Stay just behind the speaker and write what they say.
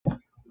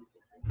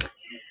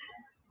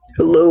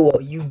Hello,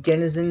 all you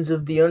denizens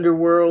of the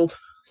underworld,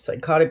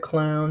 psychotic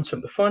clowns from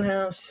the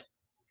funhouse,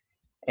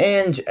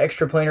 and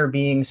extraplanar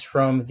beings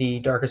from the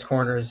darkest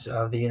corners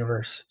of the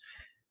universe.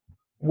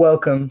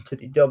 Welcome to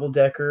the Double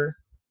Decker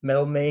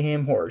Metal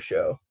Mayhem Horror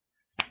Show.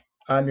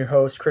 I'm your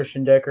host,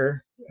 Christian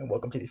Decker, and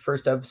welcome to the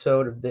first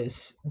episode of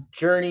this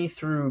journey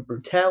through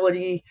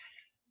brutality,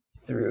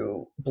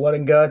 through blood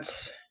and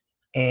guts,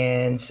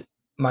 and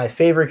my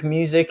favorite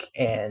music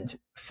and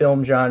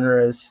film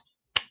genres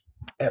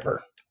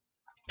ever.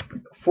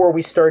 Before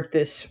we start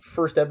this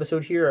first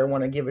episode here, I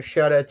want to give a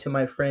shout out to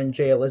my friend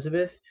Jay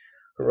Elizabeth,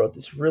 who wrote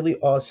this really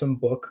awesome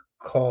book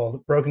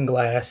called Broken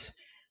Glass.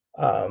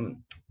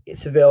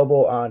 It's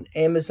available on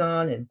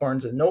Amazon and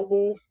Barnes and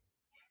Noble.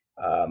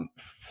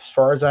 As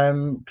far as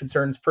I'm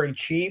concerned, it's pretty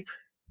cheap,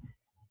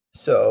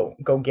 so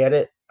go get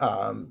it.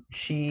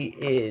 She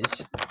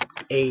is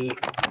a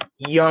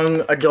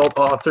young adult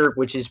author,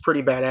 which is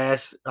pretty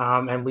badass,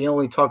 and we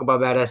only talk about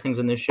badass things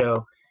in this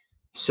show.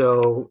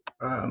 So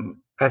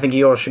I think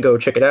you all should go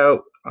check it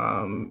out.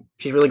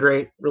 She's really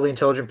great, really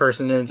intelligent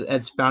person, and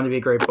it's bound to be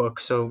a great book.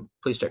 So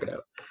please check it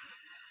out.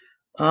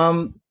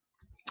 Um,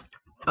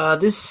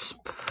 this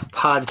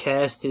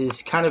podcast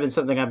is kind of been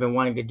something I've been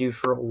wanting to do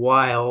for a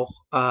while.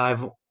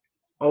 I've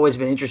always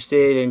been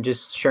interested in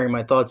just sharing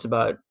my thoughts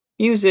about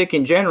music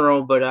in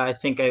general, but I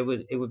think it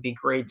would be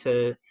great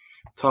to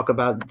talk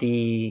about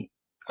the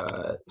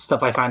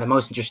stuff I find the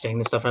most interesting,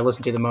 the stuff I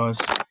listen to the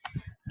most,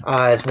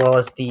 as well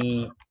as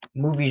the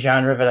movie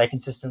genre that I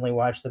consistently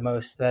watch the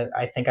most that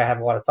I think I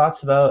have a lot of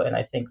thoughts about, and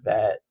I think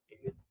that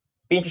it'd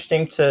be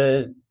interesting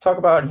to talk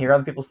about and hear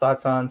other people's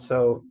thoughts on.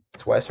 So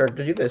that's why I started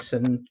to do this.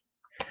 And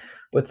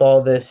with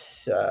all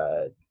this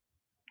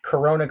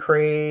Corona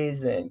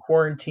craze and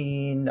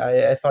quarantine,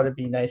 I thought it'd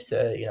be nice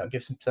to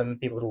give some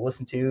people to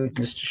listen to,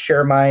 just to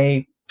share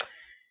my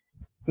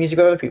music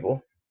with other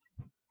people.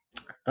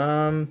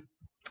 Um,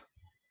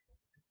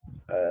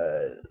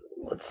 uh,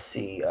 let's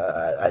see.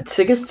 I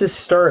guess to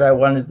start, I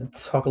wanted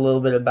to talk a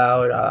little bit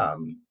about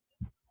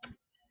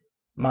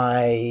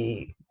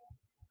my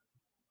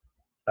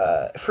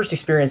first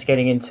experience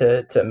getting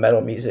into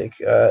metal music.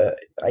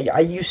 I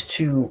used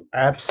to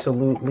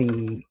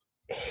absolutely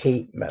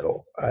hate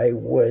metal. I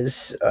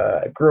was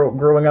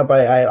growing up.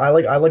 I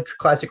liked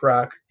classic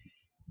rock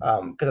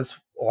because that's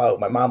a lot of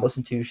what my mom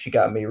listened to. She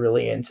got me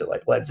really into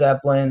like Led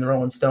Zeppelin, the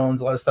Rolling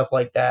Stones, a lot of stuff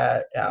like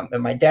that.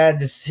 And my dad,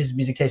 his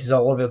music taste is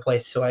all over the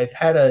place. So I've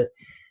had a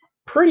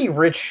pretty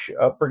rich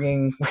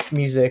upbringing with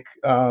music.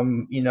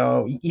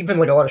 Even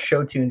like a lot of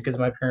show tunes because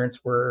my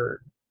parents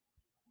were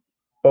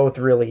both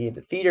really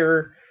into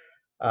theater.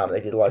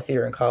 They did a lot of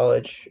theater in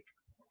college.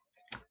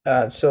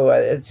 So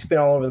it's been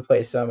all over the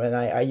place. And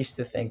I used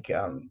to think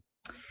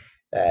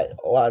that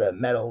a lot of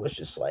metal was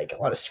just like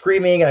a lot of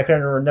screaming, and I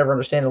couldn't never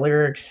understand the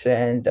lyrics.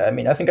 And I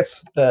mean, I think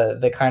that's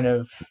the kind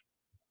of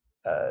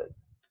uh,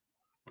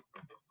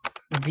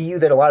 view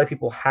that a lot of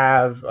people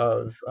have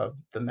of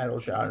the metal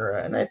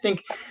genre. And I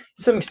think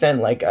to some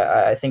extent, like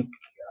I think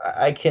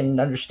I can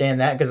understand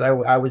that because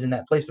I was in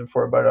that place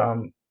before. But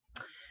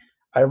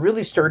I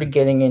really started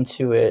getting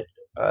into it.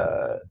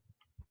 Uh,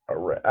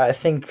 I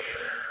think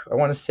I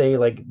want to say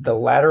like the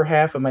latter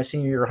half of my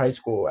senior year of high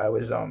school. I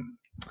was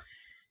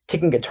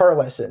taking guitar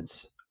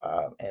lessons,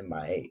 and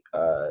my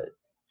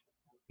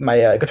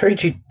guitar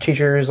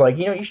teacher is like,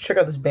 you should check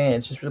out this band.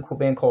 It's this really cool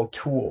band called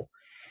Tool.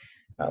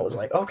 I was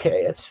like,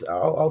 okay,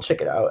 I'll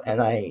check it out.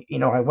 And I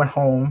went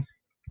home.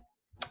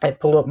 I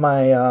pulled up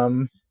my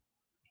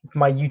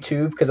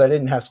YouTube because I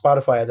didn't have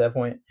Spotify at that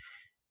point,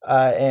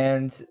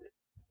 and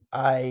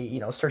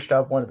I searched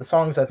up one of the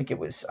songs. I think it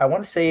was I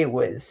want to say it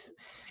was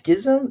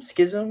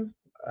Schism,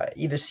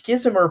 either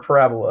Schism or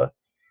Parabola.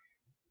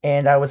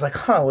 And I was like,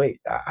 huh, wait,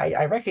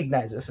 I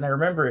recognize this, and I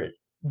remember it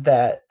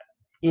that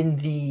in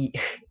the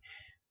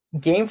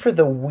game for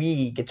the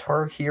Wii,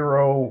 Guitar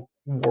Hero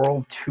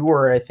World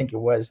Tour, I think it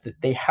was, that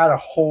they had a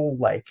whole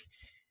like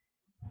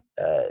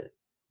uh,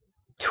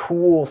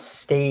 Tool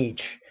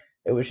stage.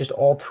 It was just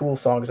all Tool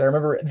songs. I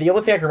remember the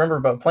only thing I can remember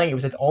about playing it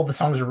was that all the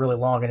songs were really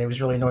long and it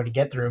was really annoying to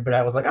get through. But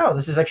I was like, oh,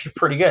 this is actually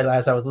pretty good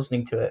as I was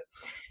listening to it,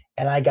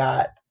 and I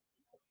got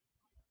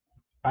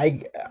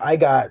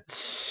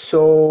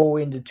so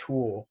into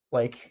Tool.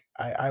 Like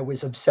I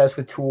was obsessed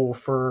with Tool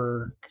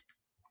for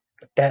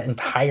that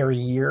entire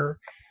year.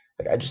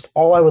 Like I just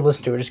all I would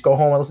listen to, just go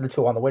home and listen to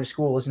Tool on the way to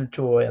school, listen to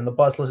Tool, and the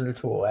bus, listen to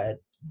Tool, at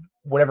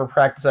whatever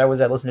practice I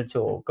was at, listen to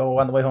Tool, go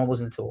on the way home,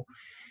 listen to Tool.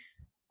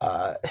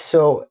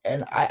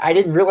 And I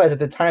didn't realize at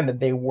the time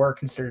that they were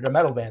considered a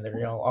metal band.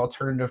 They're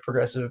alternative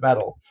progressive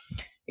metal.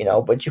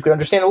 But you could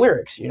understand the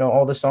lyrics.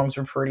 All the songs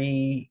were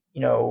pretty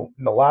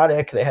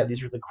melodic. They had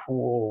these really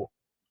cool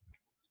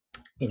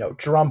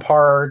drum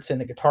parts, and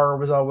the guitar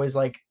was always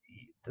like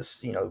this.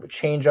 Would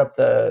change up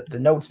the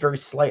notes very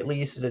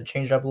slightly, so to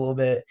change it up a little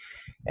bit.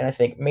 And I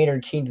think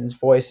Maynard Keenan's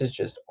voice is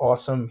just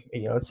awesome.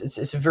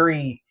 It's a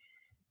very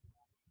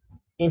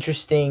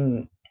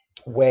interesting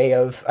way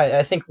of.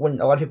 I think when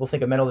a lot of people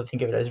think of metal, they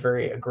think of it as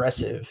very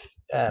aggressive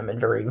and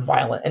very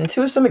violent, and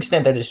to some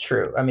extent that is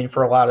true. I mean,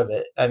 for a lot of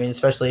it, I mean,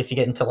 especially if you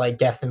get into like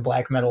death and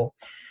black metal,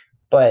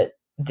 but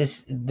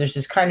there's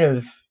this kind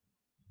of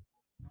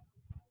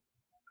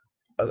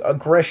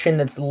aggression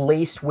that's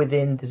laced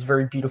within this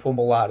very beautiful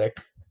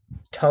melodic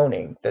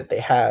toning that they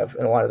have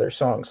in a lot of their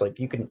songs. Like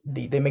they can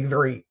make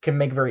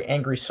very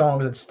angry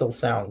songs that still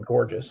sound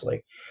gorgeous.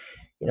 Like,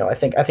 I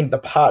think the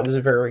pot is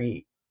a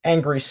very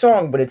angry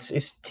song, but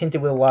it's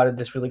tinted with a lot of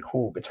this really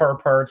cool guitar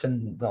parts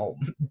and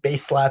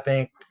bass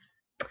slapping.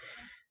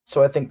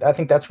 So I think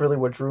that's really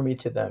what drew me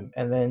to them.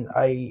 And then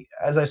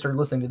as I started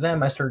listening to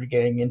them, I started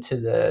getting into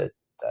the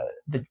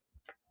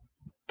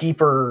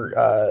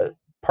deeper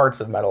parts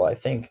of metal. I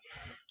think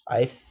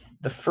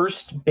the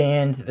first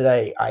band that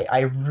I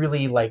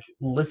really like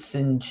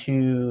listened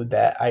to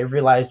that I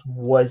realized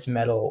was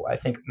metal. I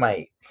think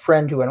my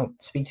friend who I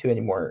don't speak to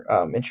anymore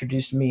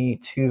introduced me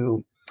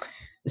to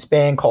this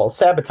band called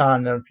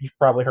Sabaton. You've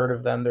probably heard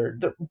of them. They're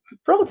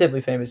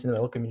relatively famous in the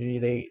metal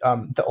community. A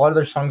lot of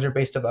their songs are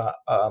based about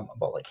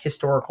like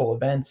historical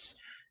events,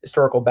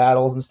 historical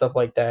battles, and stuff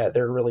like that.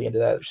 They're really into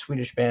that. They're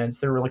Swedish bands.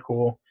 They're really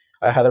cool.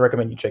 I highly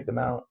recommend you check them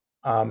out.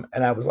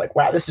 And I was like,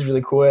 wow, this is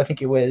really cool. I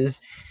think it was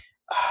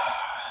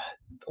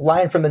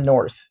Lion from the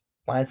North.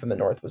 Lion from the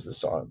North was the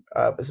song.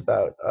 It was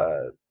about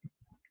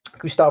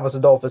Gustavus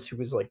Adolphus, who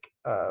was like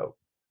a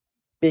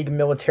big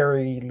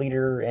military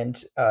leader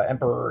and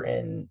emperor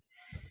in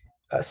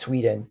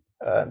Sweden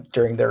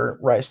during their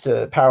rise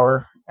to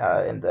power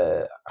in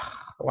I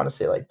want to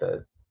say like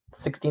the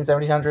 16,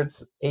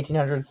 1700s,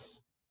 1800s.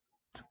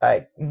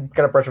 I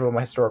got to brush up on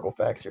my historical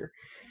facts here.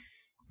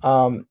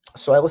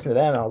 So I listened to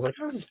them and I was like,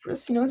 oh, this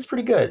is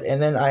pretty good.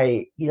 And then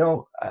I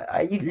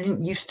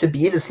didn't used to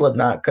be into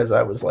Slipknot because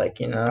I was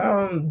like,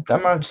 I'm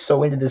not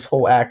so into this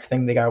whole act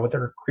thing they got with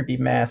their creepy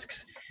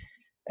masks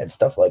and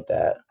stuff like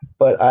that.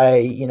 But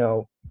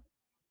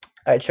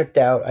I checked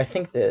out. I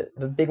think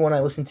the big one I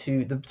listened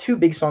to, the two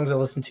big songs I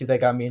listened to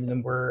that got me into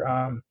them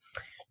were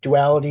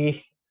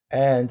Duality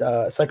and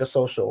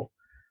Psychosocial.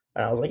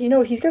 And I was like,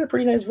 he's got a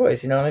pretty nice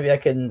voice. Maybe I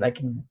can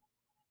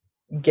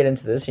get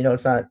into this.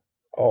 It's not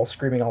all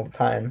screaming all the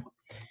time.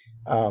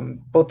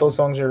 Both those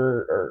songs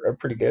are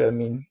pretty good. I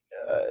mean,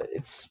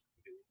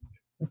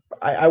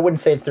 I wouldn't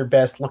say it's their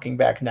best looking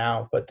back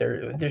now, but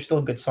they're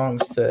still good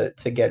songs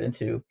to get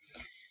into.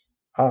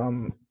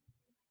 Um,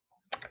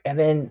 and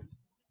then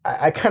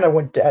I kind of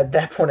went at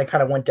that point. I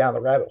kind of went down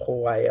the rabbit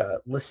hole. I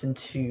listened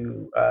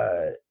to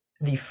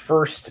the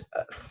first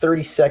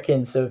 30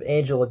 seconds of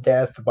 "Angel of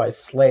Death" by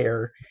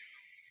Slayer,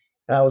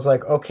 and I was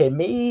like, okay,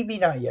 maybe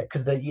not yet,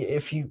 because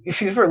if you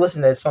ever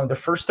listen to that song, the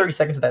first 30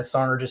 seconds of that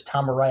song are just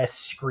Tom Araya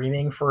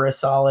screaming for a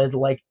solid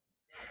like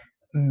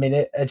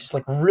minute, just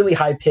like really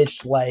high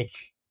pitched like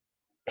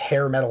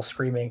hair metal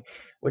screaming,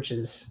 which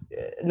is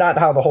not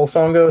how the whole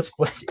song goes,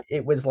 but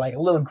it was like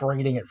a little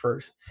grating at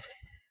first.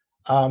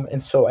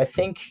 And so I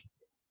think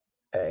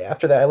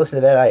after that, I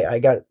listened to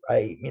that.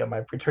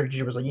 My paternity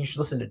teacher was like, you should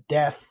listen to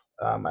Death.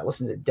 I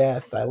listened to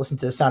Death. I listened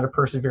to Sound of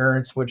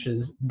Perseverance, which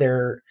is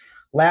their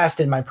last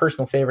and my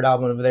personal favorite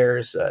album of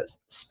theirs.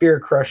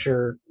 Spirit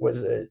Crusher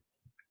was a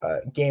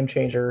game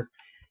changer.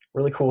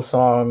 Really cool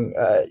song.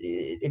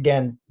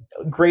 Again,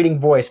 grating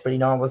voice, but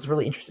I was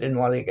really interested in a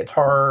lot of the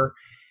guitar,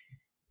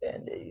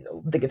 and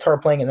the guitar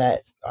playing in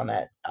that on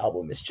that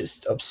album is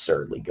just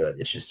absurdly good.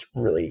 It's just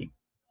really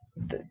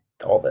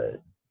all the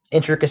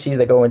intricacies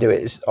that go into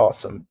it is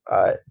awesome.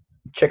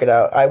 Check it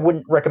out. I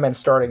wouldn't recommend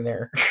starting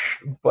there,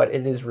 but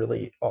it is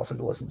really awesome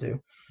to listen to.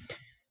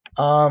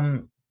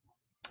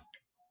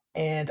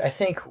 And I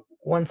think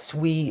once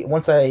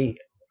I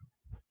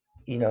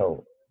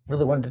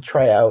really wanted to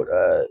try out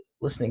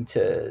listening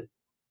to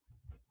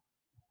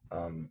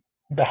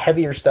the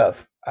heavier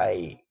stuff,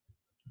 I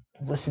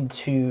listened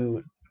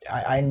to.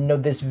 I know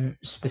this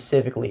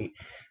specifically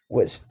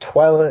was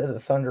Twilight of the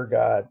Thunder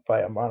God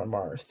by Amon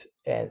Amarth,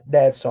 and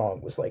that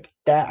song was like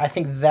that. I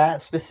think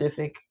that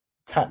specific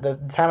time, the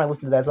time I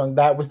listened to that song,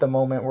 that was the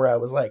moment where I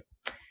was like,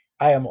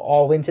 I am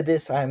all into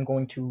this. I am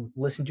going to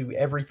listen to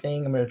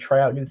everything. I'm going to try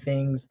out new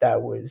things.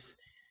 That was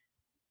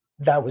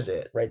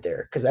it right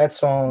there, because that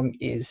song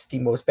is the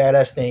most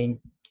badass thing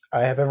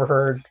I have ever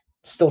heard,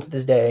 still to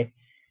this day.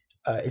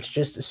 It's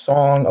just a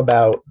song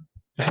about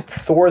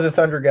Thor, the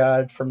thunder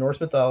god from Norse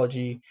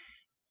mythology,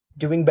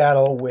 doing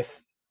battle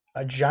with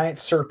a giant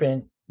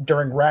serpent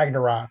during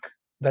Ragnarok.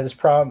 That is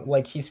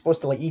like he's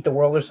supposed to like eat the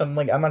world or something.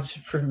 Like, I'm not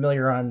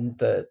familiar on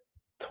the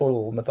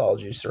total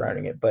mythology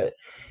surrounding it, but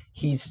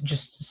he's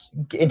just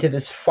into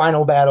this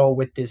final battle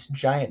with this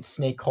giant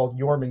snake called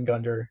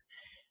Jormungandr.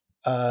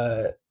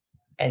 Uh,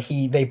 and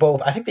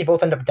I think they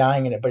both end up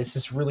dying in it, but it's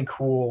this really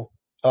cool,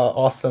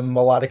 awesome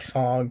melodic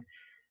song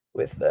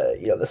with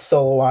the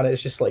solo on it.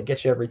 It's just like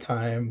gets you every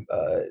time.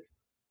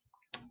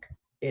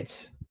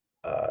 It's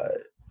an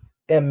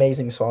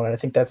amazing song, and I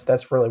think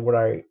that's really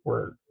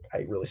where I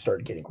really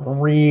started getting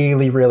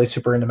really really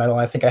super into metal.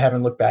 I think I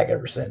haven't looked back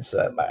ever since.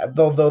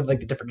 Though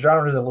like the different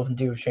genres I love and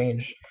do have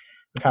changed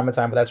from time to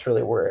time, but that's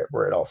really where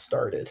it all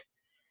started.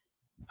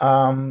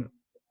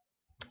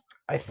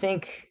 I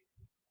think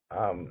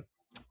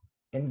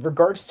in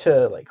regards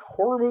to like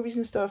horror movies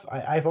and stuff,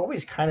 I've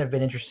always kind of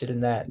been interested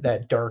in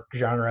that dark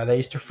genre. That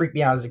used to freak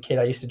me out as a kid.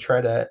 I used to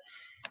try to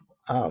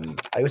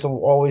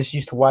always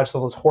used to watch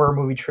all those horror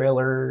movie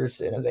trailers,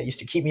 and that used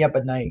to keep me up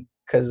at night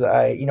because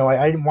I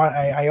didn't want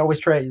I always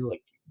tried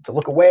like to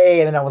look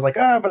away, and then I was like,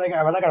 but I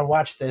gotta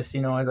watch this.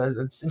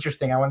 It's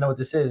interesting. I want to know what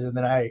this is, and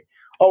then I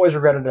always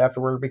regretted it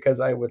afterward because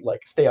I would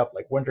like stay up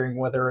like wondering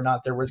whether or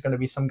not there was going to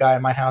be some guy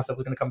in my house that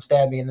was going to come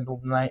stab me in the middle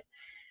of the night.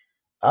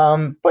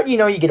 But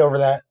you get over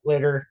that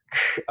later,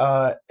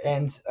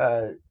 and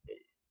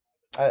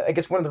I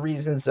guess one of the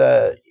reasons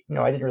I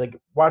didn't really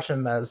watch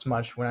them as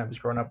much when I was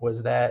growing up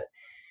was that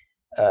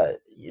uh,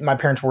 my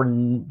parents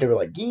they were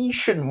like, you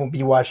shouldn't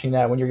be watching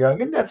that when you're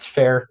young, and that's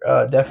fair,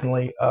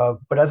 definitely.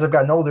 But as I've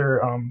gotten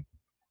older,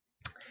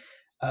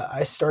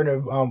 I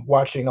started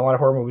watching a lot of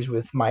horror movies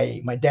with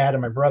my dad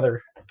and my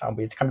brother.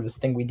 It's kind of this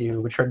thing we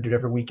do. We try to do it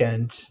every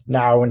weekend.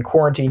 Now in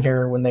quarantine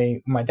here,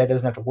 when my dad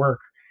doesn't have to work,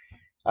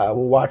 we'll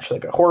watch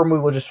like a horror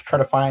movie. We'll just try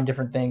to find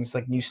different things,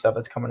 like new stuff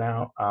that's coming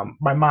out.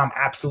 My mom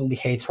absolutely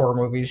hates horror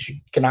movies.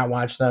 She cannot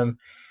watch them.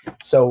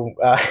 So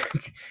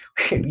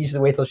we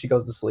usually wait till she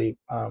goes to sleep.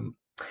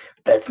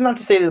 That's not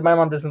to say that my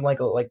mom doesn't like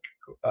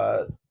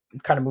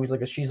kind of movies like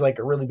this. She's like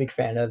a really big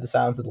fan of The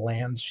Silence of the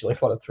Lambs. She likes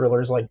a lot of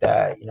thrillers like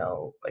that.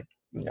 Like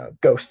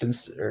Ghost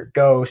or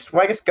Ghost.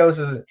 Well, I guess Ghost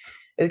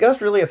is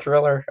Ghost really a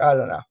thriller? I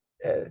don't know.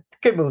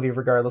 Good movie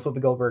regardless. Whoopi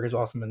Goldberg is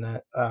awesome in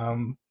that.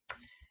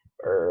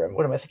 Or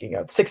what am I thinking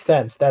of? Sixth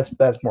Sense.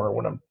 That's more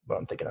what I'm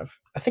thinking of.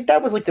 I think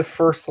that was like the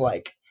first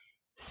like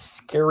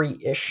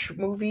scary-ish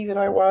movie that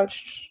I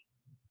watched.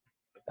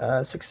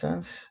 Sixth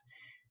Sense.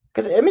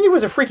 Because I mean, it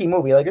was a freaky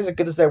movie. Like there's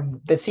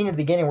that scene at the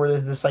beginning where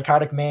there's this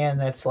psychotic man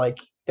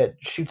that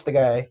shoots the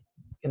guy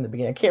in the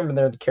beginning. I can't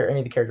remember any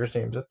of the characters'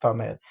 names at the top of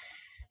my head.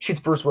 Shoots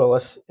Bruce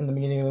Willis in the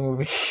beginning of the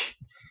movie.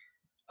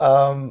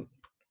 um,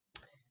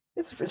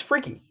 it's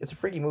freaky. It's a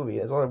freaky movie.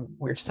 There's a lot of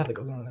weird stuff that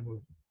goes on in that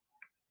movie.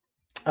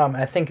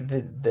 I think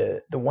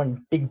the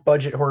one big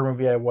budget horror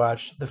movie I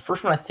watched, the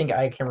first one I think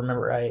I can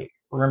remember. I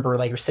remember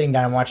like sitting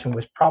down and watching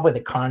was probably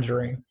The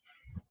Conjuring.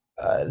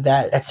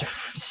 That's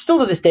still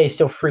to this day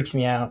still freaks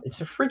me out.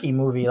 It's a freaky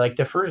movie. Like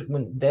the first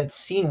when that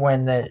scene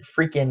when that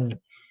freaking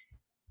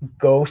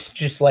ghost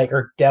just like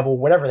or devil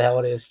whatever the hell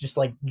it is just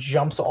like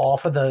jumps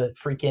off of the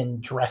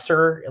freaking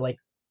dresser like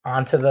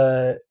onto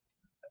the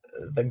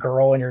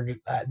girl and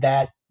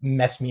that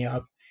messed me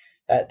up.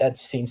 That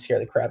scene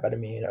scared the crap out of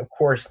me. And of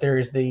course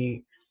there's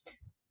the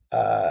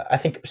I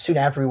think soon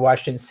after we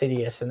watched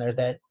Insidious, and there's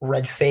that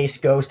red face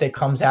ghost that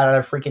comes out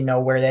of freaking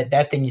nowhere.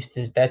 That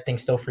thing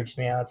still freaks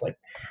me out. It's like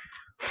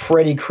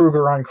Freddy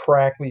Krueger on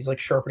crack when he's like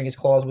sharpening his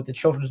claws with the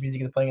children's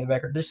music that's playing in the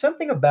background. There's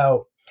something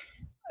about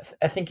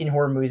I think in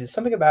horror movies, it's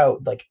something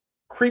about like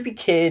creepy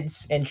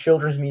kids and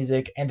children's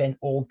music, and then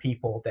old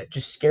people that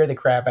just scare the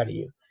crap out of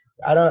you.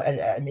 I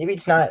don't. Maybe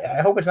it's not.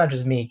 I hope it's not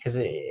just me because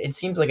it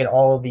seems like in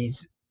all of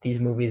these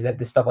movies that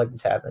this stuff like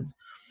this happens.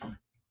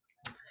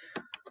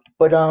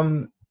 But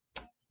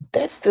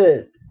that's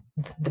the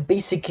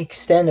basic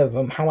extent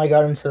of how I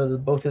got into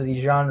both of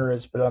these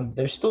genres. But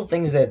there's still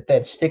things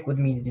that stick with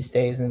me these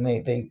days, and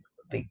they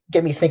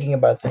get me thinking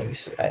about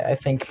things. I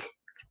think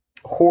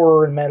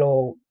horror and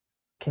metal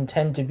can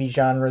tend to be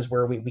genres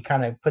where we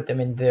kind of put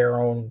them in their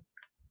own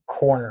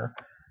corner,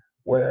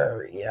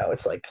 where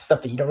it's like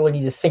stuff that you don't really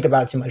need to think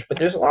about too much. But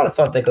there's a lot of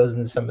thought that goes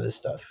into some of this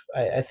stuff.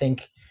 I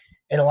think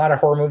in a lot of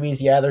horror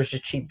movies, yeah, there's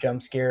just cheap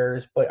jump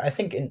scares, but I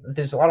think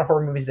there's a lot of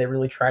horror movies that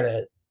really try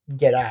to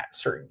get at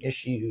certain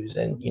issues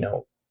and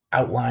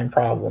outline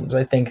problems.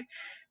 I think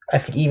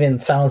even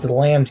Silence of the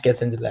Lambs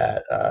gets into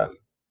that to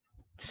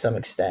some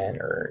extent,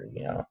 or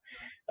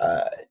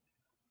uh,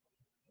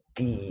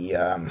 the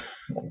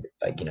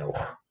like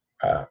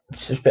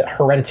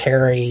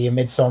Hereditary,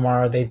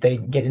 Midsommar. They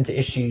get into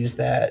issues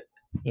that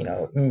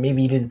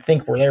maybe you didn't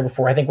think were there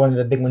before. I think one of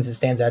the big ones that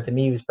stands out to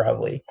me was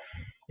probably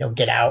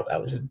Get Out.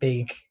 That was a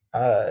big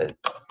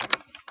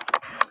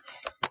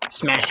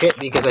smash hit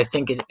because I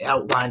think it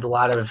outlined a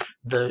lot of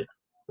the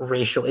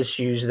racial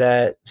issues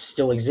that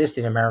still exist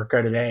in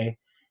America today,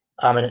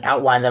 and it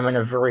outlined them in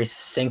a very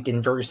succinct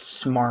and very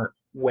smart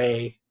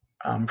way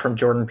from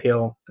Jordan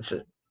Peele.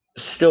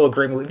 Still a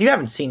great movie. If you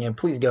haven't seen it,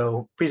 please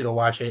go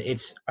watch it.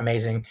 It's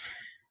amazing.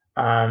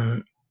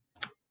 The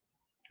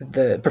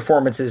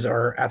performances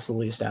are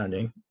absolutely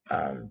astounding,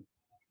 and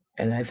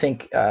I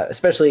think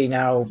especially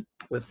now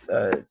with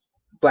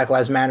Black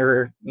Lives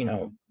Matter,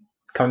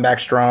 coming back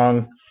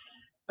strong.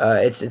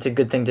 It's a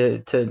good thing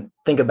to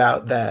think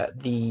about that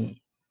the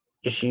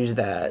issues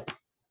that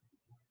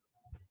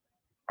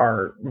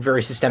are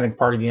very systemic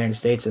part of the United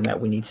States and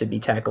that we need to be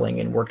tackling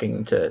and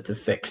working to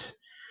fix.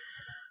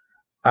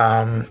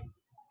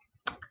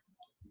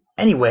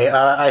 Anyway,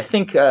 I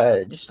think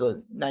just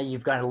now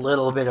you've got a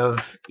little bit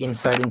of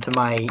insight into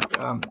my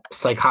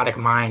psychotic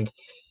mind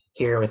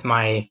here with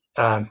my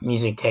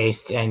music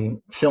tastes and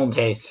film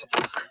tastes.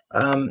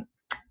 I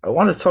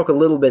want to talk a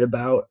little bit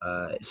about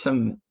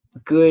some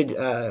good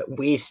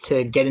ways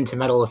to get into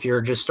metal if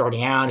you're just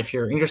starting out, if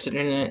you're interested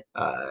in it.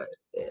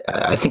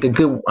 I think a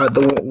good one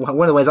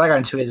of the ways I got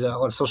into it is a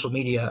lot of social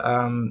media.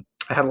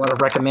 I have a lot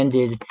of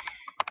recommended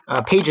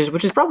pages,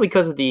 which is probably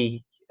because of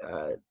the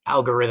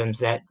algorithms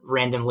that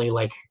randomly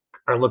like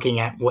are looking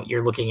at what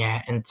you're looking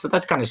at, and so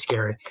that's kind of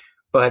scary.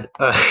 But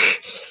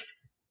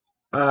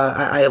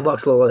I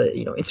looked at a lot of,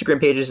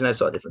 Instagram pages, and I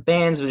saw different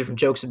bands with different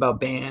jokes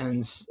about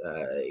bands,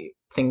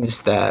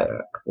 things that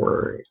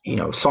were,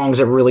 songs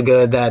that were really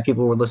good that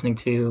people were listening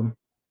to.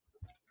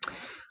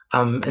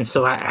 And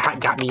so I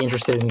got me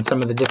interested in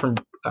some of the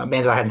different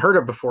bands I hadn't heard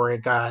of before.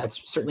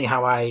 It's certainly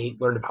how I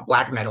learned about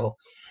black metal.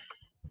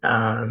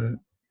 It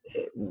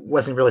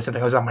wasn't really something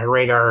that was on my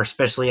radar,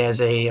 especially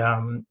as a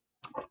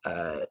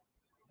uh,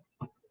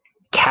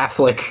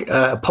 Catholic,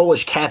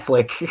 Polish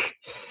Catholic,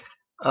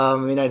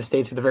 United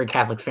States with a very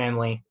Catholic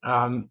family.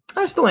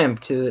 I still am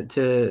to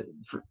the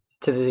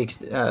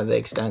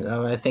extent.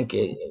 I think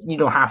you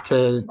don't have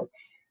to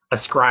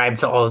ascribe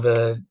to all of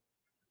the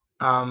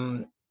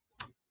um,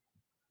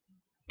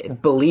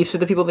 beliefs of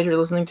the people that you're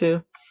listening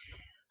to.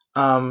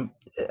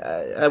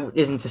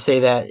 Isn't to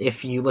say that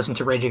if you listen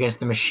to Rage Against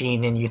the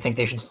Machine and you think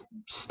they should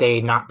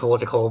stay not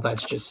political,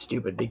 that's just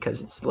stupid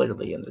because it's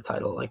literally in the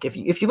title. Like if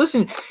you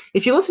listen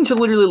to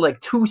literally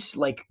like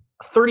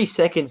 30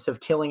 seconds of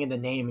Killing in the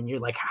Name and you're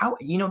like, how,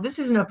 this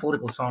isn't a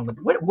political song.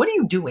 Like what are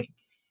you doing?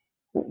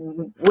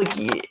 Like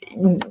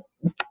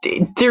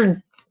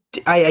they're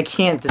I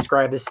can't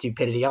describe this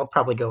stupidity. I'll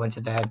probably go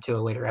into that to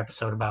a later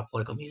episode about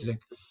political music.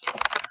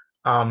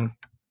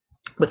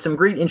 But some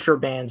great intro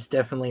bands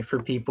definitely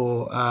for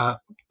people.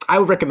 I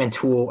would recommend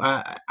Tool.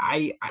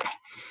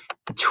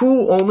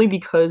 Tool only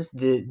because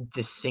the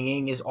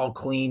singing is all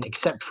clean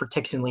except for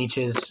Ticks and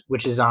Leeches,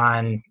 which is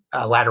on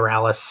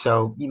Lateralis.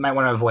 So you might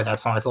want to avoid that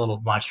song. It's a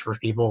little much for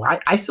people.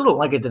 I still don't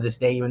like it to this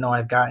day, even though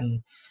I've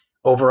gotten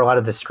over a lot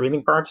of the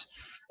screaming parts.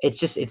 It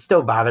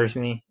still bothers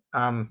me.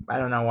 I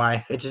don't know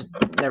why. It just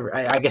never.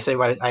 I guess I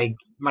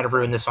might have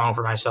ruined the song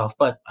for myself,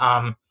 but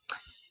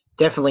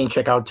definitely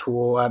check out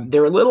Tool.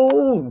 They're a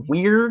little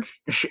weird.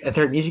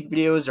 Their music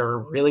videos are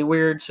really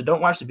weird, so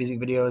don't watch the music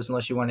videos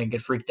unless you want to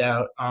get freaked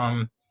out.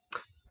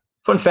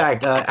 Fun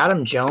fact,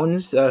 Adam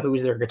Jones, who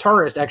is their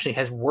guitarist, actually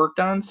has worked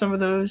on some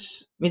of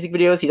those music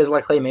videos. He does a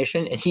lot of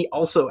claymation, and he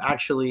also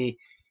actually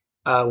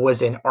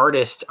was an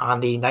artist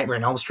on the Nightmare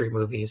on Elm Street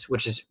movies,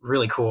 which is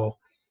really cool.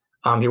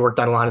 He worked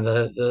on a lot of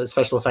the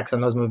special effects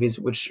on those movies,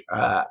 which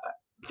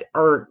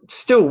are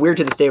still weird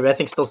to this day, but I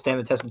think still stand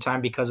the test of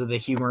time because of the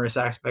humorous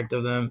aspect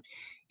of them.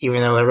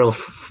 Even though they're real,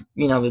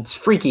 it's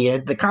freaky.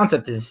 The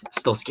concept is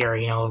still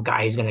scary. A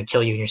guy who's going to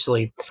kill you in your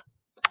sleep.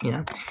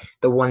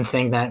 The one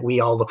thing that we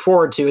all look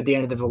forward to at the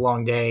end of a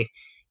long day.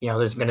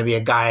 There's going to be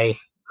a guy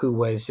who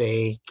was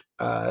a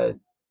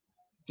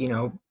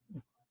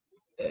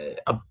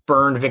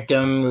burned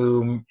victim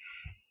who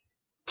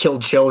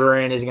killed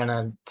children is going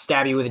to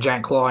stab you with a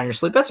giant claw in your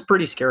sleep. That's a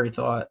pretty scary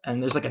thought.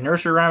 And there's like a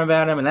nursery rhyme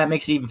about him, and that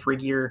makes it even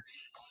freakier.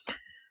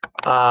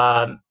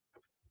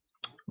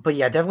 But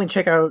yeah, definitely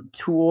check out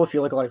Tool if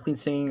you like a lot of clean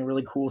singing,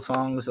 really cool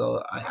songs.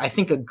 I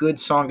think a good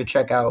song to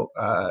check out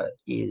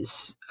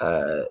is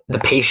The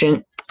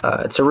Patient.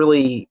 It's a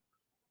really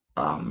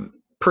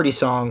pretty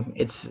song.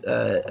 It's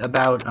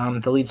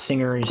about the lead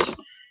singer's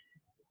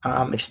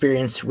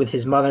experience with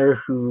his mother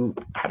who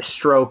had a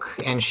stroke,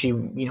 and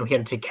he had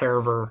to take care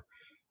of her.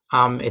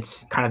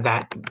 It's kind of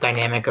that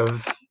dynamic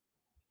of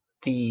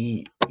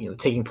the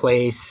taking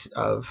place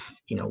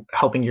of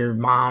helping your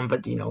mom,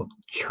 but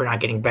her not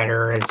getting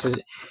better. It's a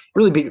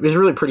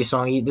really pretty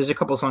song. There's a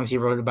couple of songs he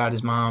wrote about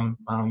his mom,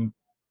 and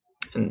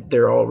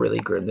they're all really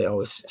good. They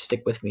always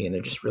stick with me, and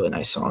they're just really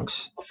nice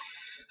songs.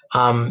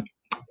 I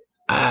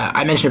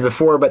mentioned it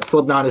before, but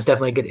Slipknot is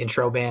definitely a good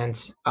intro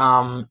band.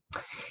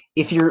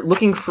 If you're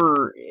looking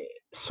for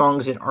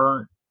songs that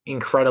aren't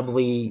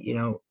incredibly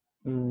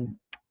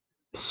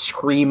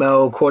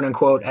screamo, quote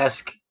unquote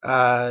esque,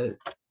 some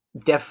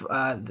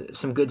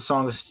good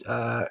songs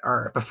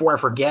are Before I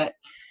Forget.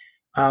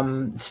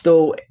 It's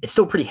still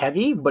pretty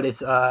heavy, but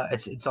it's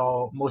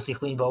all mostly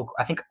clean vocal.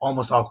 I think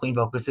almost all clean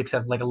vocals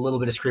except like a little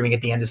bit of screaming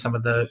at the end of some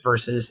of the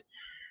verses.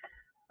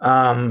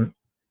 Dead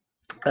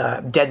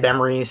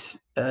Memories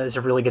is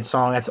a really good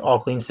song. That's all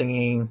clean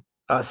singing.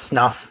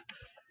 Snuff.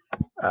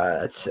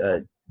 It's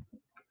an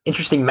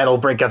interesting metal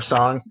breakup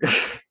song.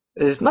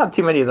 There's not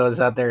too many of those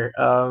out there.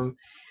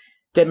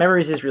 Dead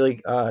Memories is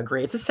really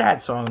great. It's a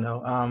sad song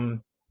though,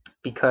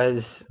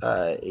 because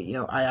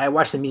I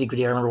watched the music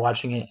video. I remember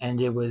watching it, and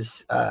it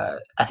was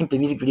I think the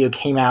music video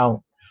came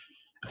out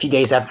a few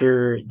days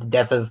after the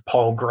death of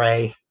Paul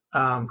Gray,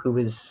 who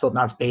was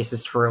Slipknot's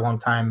bassist for a long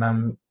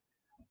time.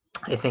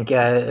 I think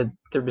the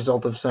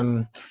result of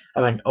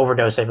an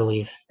overdose, I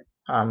believe.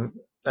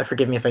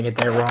 Forgive me if I get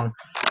that wrong.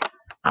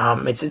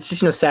 It's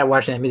just sad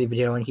watching that music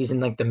video, and he's in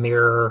like the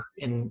mirror,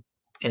 and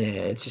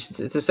it's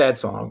a sad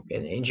song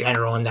in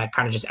general, and that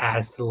kind of just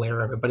adds to the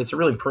layer of it. But it's a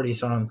really pretty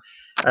song.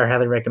 I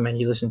highly recommend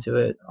you listen to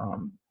it.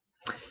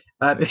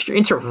 If you're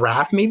into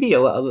rap, maybe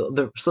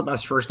the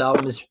Slipknot's first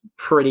album is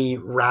pretty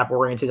rap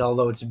oriented,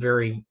 although it's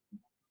very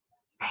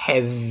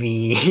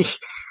heavy.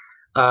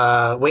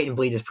 Wait and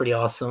Bleed is pretty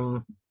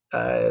awesome.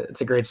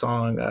 It's a great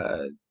song.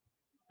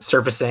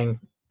 Surfacing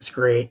is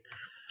great.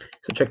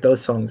 So check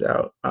those songs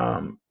out.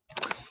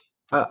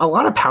 A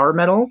lot of power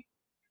metal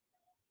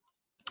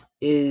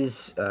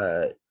is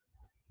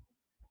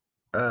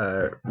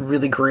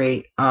really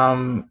great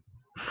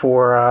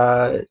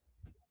for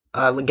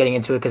getting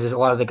into it, because there's a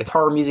lot of the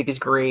guitar music is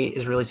great,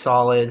 is really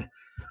solid.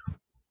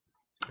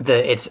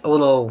 It's a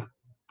little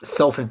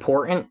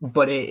self-important,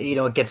 but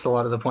it gets a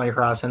lot of the point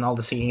across, and all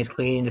the singing is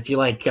clean. If you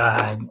like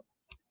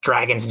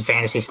dragons and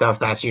fantasy stuff,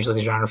 that's usually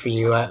the genre for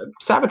you.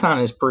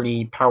 Sabaton is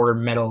pretty power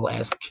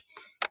metal-esque.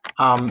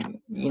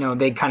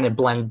 They kind of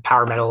blend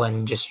power metal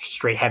and just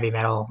straight heavy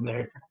metal.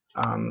 A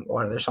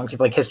lot of their songs, if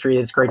you like history,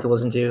 it's great to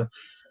listen to.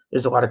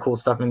 There's a lot of cool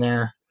stuff in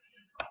there.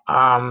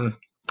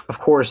 Of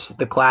course,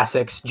 the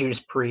classics. Judas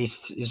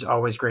Priest is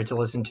always great to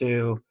listen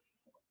to.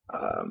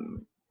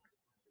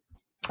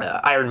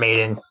 Iron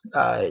Maiden.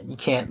 You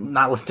can't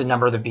not listen to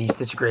Number of the Beast.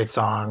 It's a great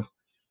song.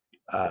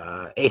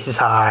 Aces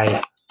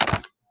High.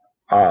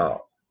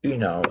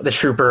 The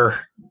Trooper.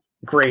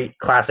 Great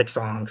classic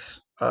songs.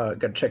 Got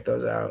to check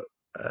those out.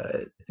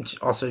 It's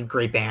also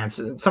great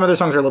bands. Some of their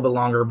songs are a little bit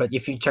longer, but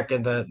if you check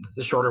in the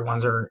shorter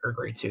ones are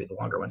great too. The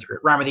longer ones are great.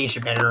 Rhyme of the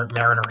Ancient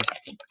Mariner is, I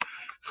think,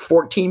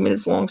 14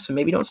 minutes long, so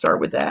maybe don't start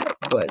with that.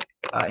 But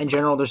in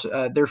general,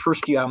 their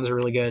first few albums are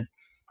really good.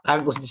 I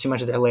haven't listened to too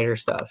much of their later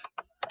stuff.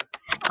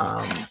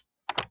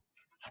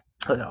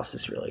 What else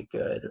is really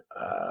good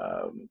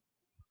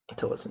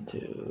to listen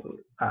to?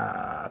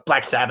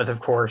 Black Sabbath, of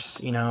course.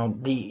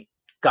 The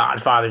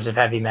godfathers of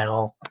heavy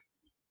metal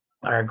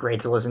are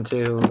great to listen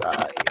to.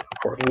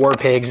 Of course, War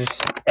Pigs,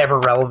 ever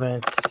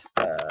relevant.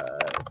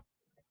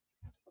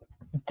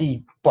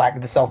 The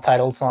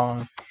self-titled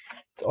song,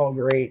 it's all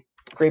great.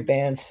 Great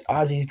bands.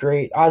 Ozzy's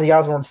great. Ozzy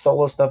Osbourne's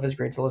solo stuff is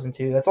great to listen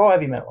to. That's all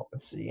heavy metal.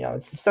 It's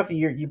it's the stuff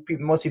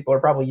most people are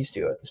probably used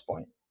to at this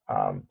point.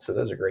 So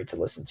those are great to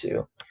listen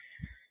to.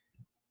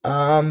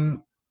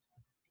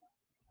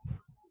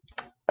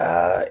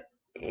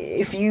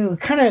 If you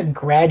kind of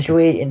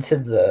graduate into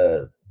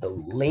the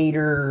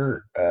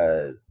later,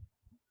 the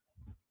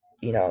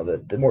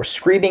more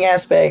screaming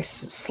aspects,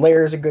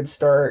 Slayer is a good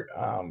start.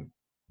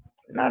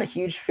 Not a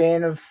huge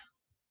fan of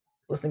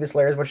listening to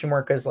Slayer as much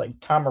anymore, because like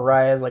Tom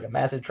Araya is like a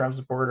massive Trump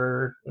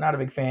supporter. Not a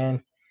big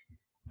fan.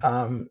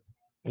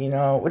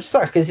 Which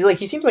sucks, because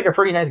he seems like a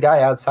pretty nice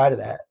guy outside of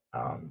that.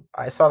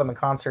 I saw them in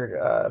concert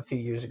a few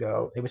years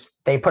ago.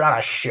 They put on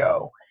a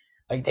show.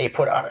 They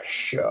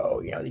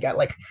got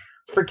like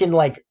freaking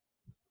like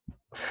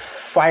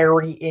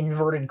fiery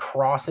inverted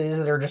crosses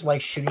that are just like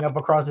shooting up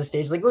across the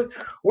stage. Like, look,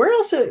 where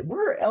else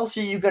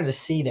are you going to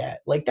see that?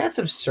 Like, that's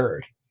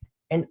absurd.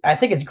 And I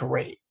think it's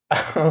great.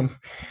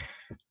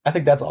 I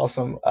think that's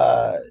awesome.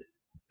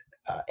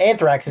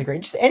 Anthrax is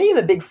great. Just any of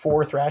the big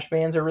four thrash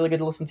bands are really good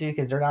to listen to,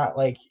 because they're not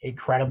like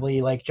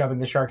incredibly like jumping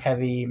the shark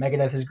heavy.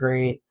 Megadeth is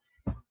great.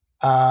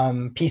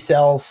 Peace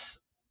Cells,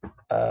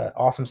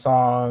 awesome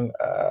song.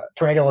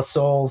 Tornado of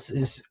Souls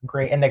is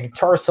great, and the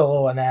guitar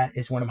solo on that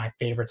is one of my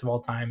favorites of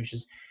all time, which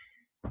is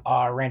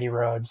Randy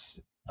Rhoads.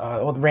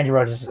 Randy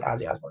Rhoads is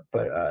Ozzy Osbourne,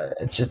 but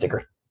it's just a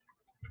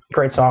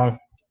great song.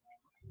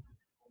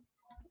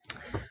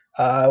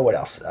 What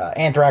else?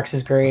 Anthrax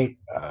is great.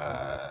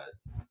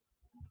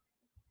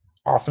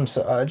 Awesome.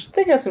 So just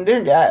think of some.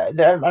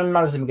 I'm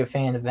not as big a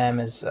fan of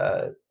them as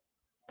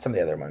some of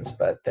the other ones,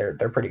 but they're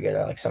pretty good.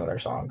 I like some of their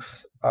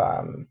songs.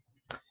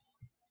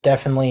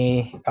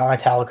 Definitely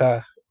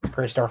Metallica.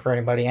 Great start for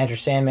anybody. Enter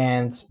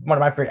Sandman's one of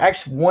my favorite.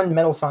 Actually, one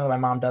metal song that my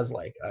mom does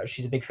like.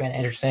 She's a big fan of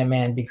Enter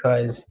Sandman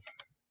because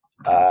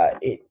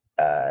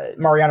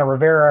Mariano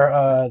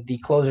Rivera, the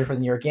closer for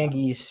the New York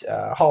Yankees,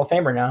 Hall of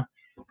Famer now,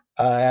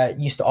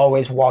 used to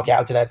always walk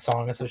out to that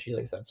song, and so she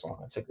likes that song.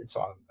 It's a good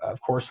song.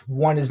 Of course,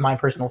 one is my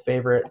personal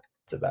favorite.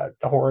 It's about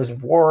the horrors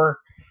of war.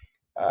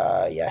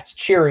 It's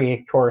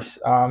cheery, of course.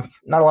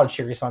 Not a lot of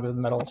cheery songs in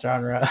the metal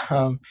genre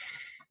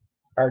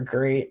are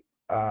great.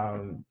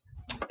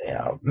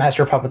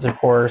 Master of Puppets, of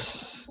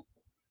course.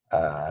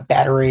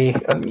 Battery.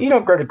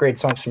 Great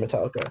songs from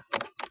Metallica.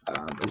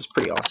 It's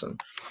pretty awesome.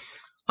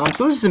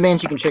 So those are some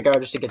bands you can check out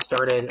just to get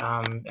started.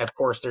 Of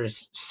course,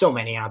 there's so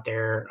many out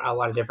there. A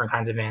lot of different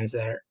kinds of bands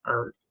that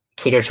are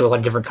catered to a lot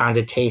of different kinds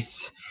of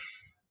tastes.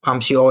 So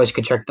you always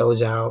could check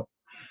those out.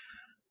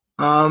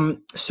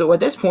 So at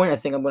this point, I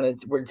think we're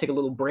gonna take a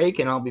little break,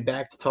 and I'll be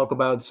back to talk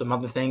about some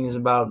other things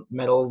about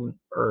metal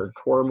or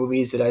horror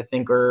movies that I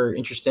think are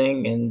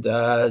interesting, and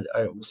I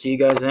will see you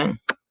guys then.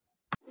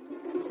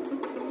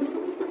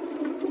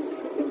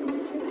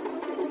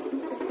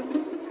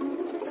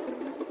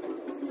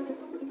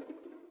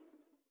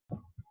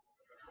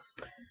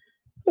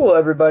 Hello,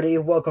 everybody.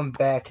 Welcome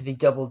back to the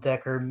Double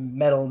Decker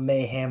Metal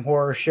Mayhem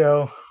Horror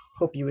Show.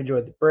 Hope you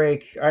enjoyed the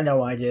break. I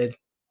know I did.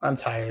 I'm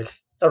tired.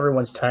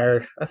 Everyone's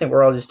tired. I think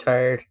we're all just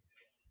tired.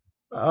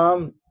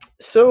 For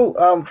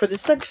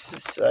this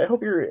next, I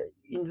hope you're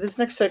in this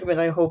next segment.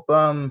 I hope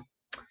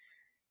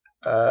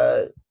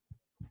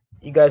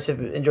you guys have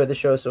enjoyed the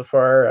show so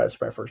far.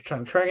 It's my first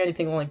time trying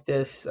anything like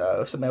this.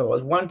 Something I've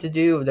always wanted to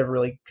do, I've never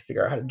really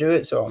figured out how to do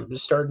it, so I'm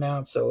just starting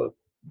out. So it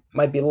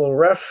might be a little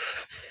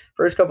rough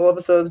first couple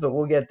episodes, but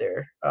we'll get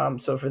there.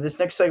 So for this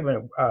next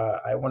segment,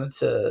 I wanted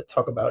to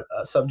talk about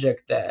a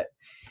subject that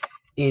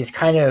is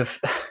kind of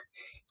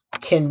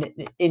can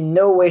in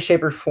no way,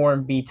 shape, or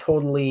form be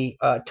totally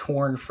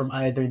torn from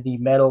either the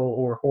metal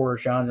or horror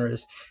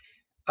genres.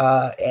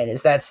 And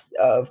that's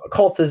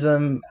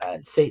occultism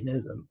and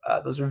Satanism.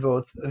 Those are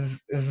both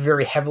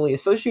very heavily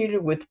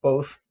associated with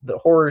both the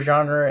horror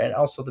genre and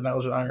also the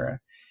metal genre.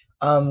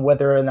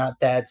 Whether or not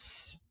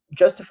that's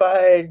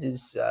justified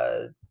is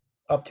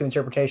up to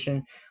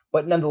interpretation,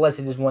 but nonetheless,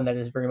 it is one that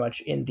is very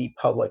much in the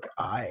public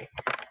eye.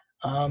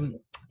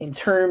 In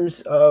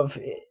terms of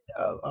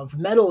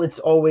metal, it's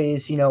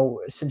always,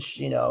 since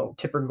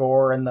Tipper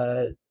Gore and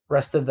the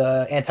rest of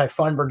the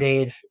anti-fun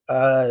brigade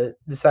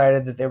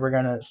decided that they were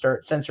going to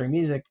start censoring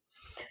music.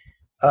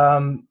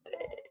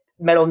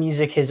 Metal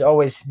music has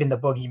always been the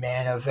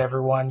boogeyman of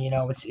everyone.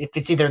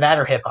 It's either that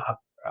or hip hop.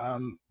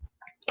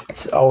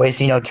 It's always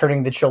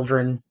turning the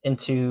children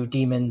into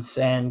demons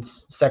and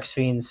sex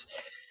fiends.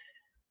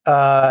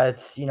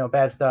 It's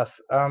bad stuff.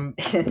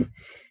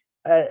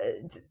 Uh,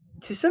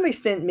 to some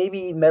extent,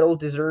 maybe metal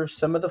deserves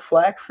some of the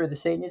flack for the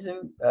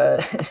Satanism.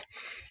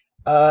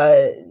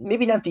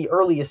 Maybe not the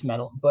earliest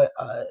metal, but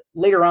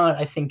later on,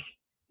 I think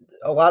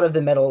a lot of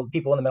the metal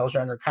people in the metal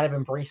genre kind of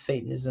embrace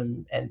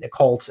Satanism and the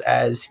cult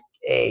as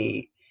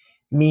a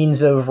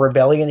means of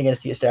rebellion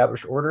against the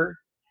established order.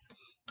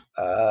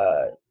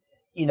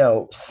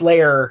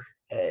 Slayer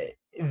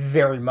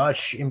very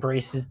much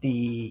embraces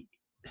the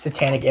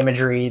satanic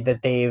imagery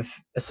that they've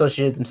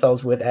associated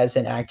themselves with as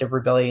an act of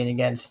rebellion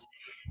against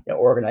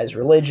organized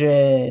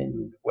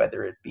religion,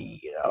 whether it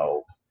be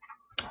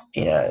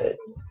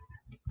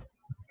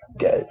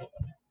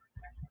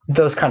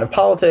those kind of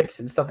politics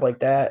and stuff like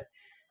that.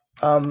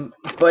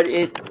 But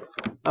it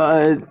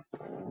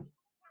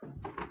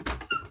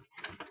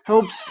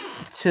helps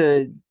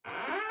to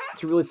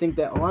really think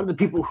that a lot of the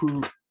people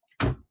who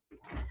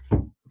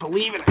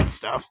believe in that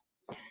stuff.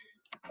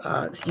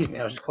 Excuse me,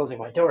 I was just closing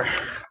my door.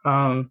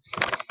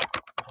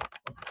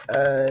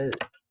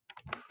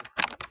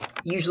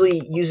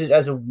 Usually use it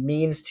as a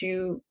means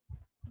to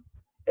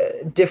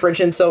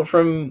differentiate himself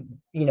from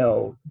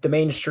the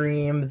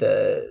mainstream,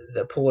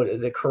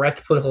 the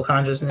correct political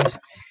consciousness,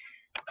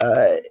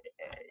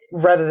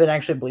 rather than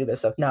actually believe this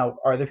stuff. Now,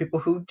 are there people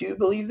who do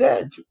believe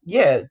that?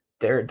 Yeah,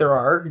 there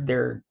are.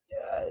 They're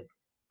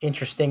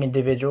interesting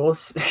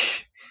individuals,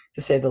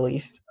 to say the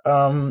least.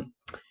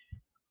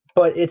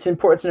 But it's an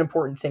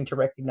important thing to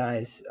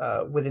recognize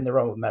within the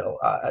realm of metal.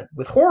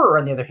 With horror,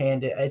 on the other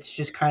hand, it's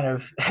just kind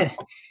of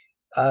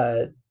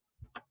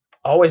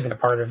always been a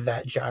part of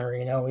that genre.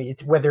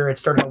 It's whether it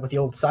started out with the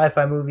old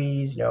sci-fi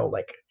movies,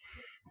 like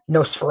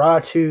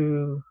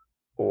Nosferatu,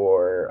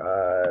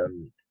 or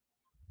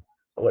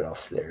what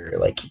else there,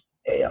 like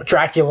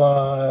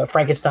Dracula,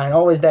 Frankenstein,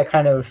 always that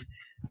kind of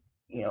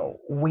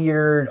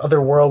weird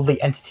otherworldly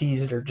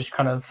entities that are just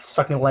kind of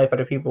sucking the life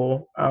out of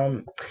people.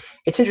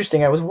 It's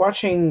interesting. I was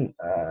watching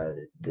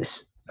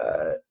this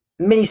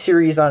mini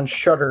series on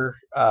Shudder,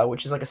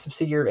 which is like a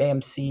subsidiary of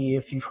AMC.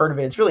 If you've heard of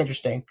it, it's really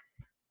interesting.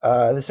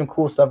 There's some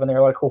cool stuff in there,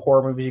 a lot of cool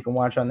horror movies you can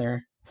watch on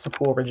there, some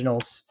cool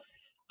originals.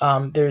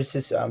 There's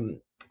this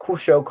cool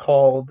show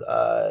called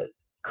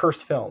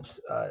Cursed Films,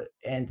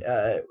 and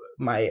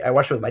I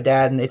watched it with my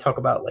dad, and they talk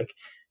about like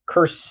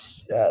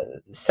cursed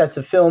sets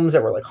of films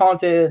that were like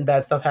haunted and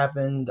bad stuff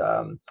happened.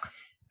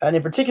 And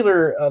in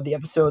particular, the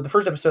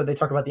first episode, they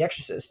talk about The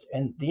Exorcist,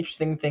 and the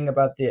interesting thing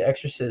about The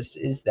Exorcist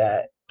is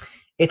that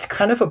it's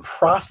kind of a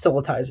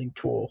proselytizing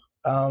tool,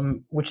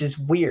 which is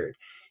weird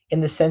in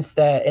the sense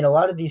that in a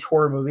lot of these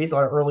horror movies, a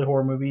lot of early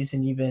horror movies,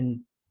 and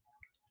even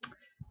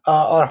a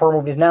lot of horror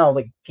movies now,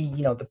 like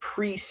the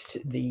priest,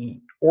 the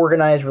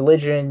organized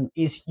religion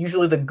is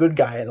usually the good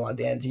guy in a lot of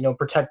the ends,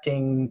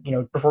 protecting,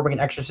 performing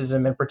an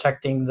exorcism and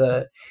protecting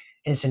the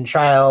innocent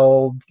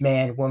child,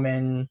 man,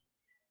 woman,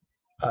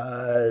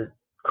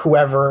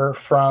 whoever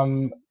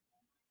from,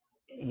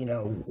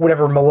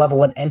 whatever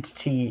malevolent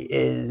entity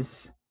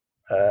is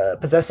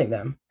possessing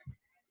them.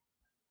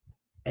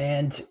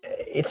 And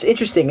it's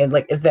interesting, and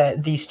like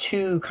that these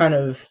two kind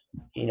of,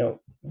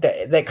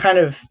 that kind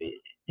of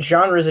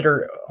genres that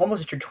are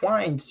almost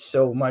intertwined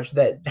so much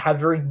that have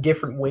very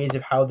different ways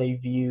of how they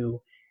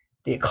view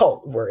the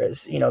occult,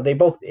 whereas they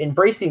both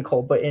embrace the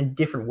occult but in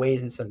different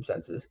ways in some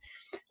senses.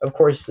 Of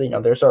course,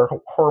 there's our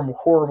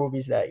horror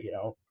movies that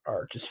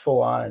are just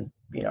full on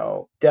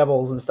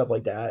devils and stuff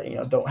like that,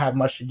 don't have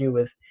much to do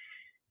with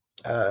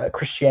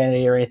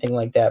Christianity or anything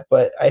like that.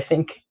 But I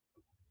think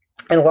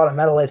in a lot of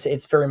metal,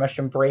 it's very much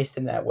embraced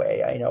in that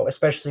way.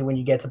 Especially when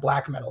you get to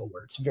black metal,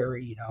 where it's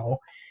very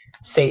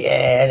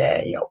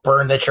Satan,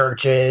 burn the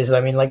churches. I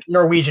mean, like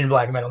Norwegian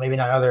black metal, maybe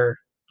not other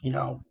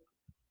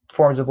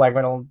forms of black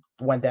metal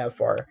went that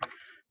far,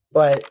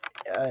 but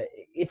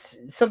it's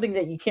something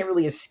that you can't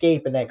really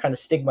escape, and that kind of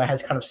stigma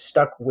has kind of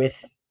stuck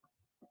with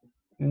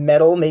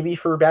metal, maybe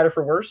for bad or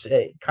for worse,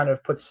 it kind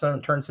of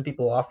turns some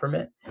people off from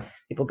it.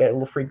 People get a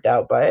little freaked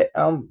out by it.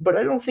 But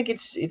I don't think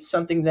it's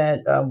something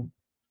that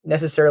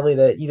necessarily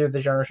that either of the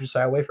genres should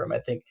shy away from. I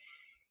think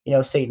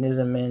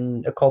Satanism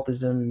and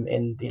occultism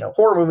and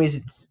horror movies,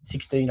 it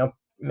seeks to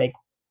make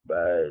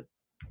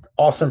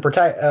awesome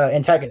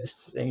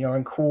antagonists,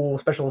 and cool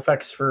special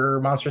effects for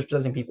monsters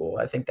possessing people.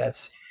 I think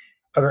that's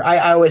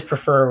I always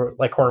prefer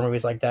like horror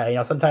movies like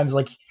that. Sometimes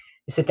like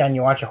you sit down and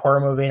you watch a horror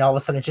movie and all of a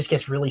sudden it just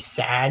gets really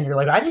sad and you're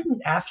like, I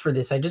didn't ask for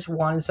this. I just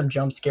wanted some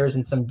jump scares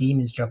and some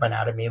demons jumping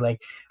out of me.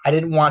 Like I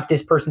didn't want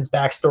this person's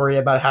backstory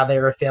about how they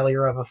were a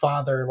failure of a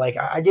father. Like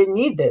I didn't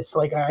need this.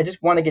 Like I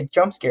just want to get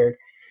jump scared.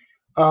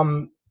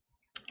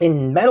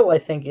 In metal, I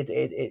think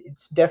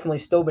it's definitely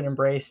still been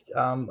embraced.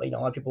 A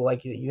lot of people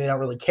like you don't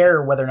really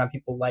care whether or not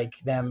people like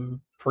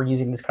them for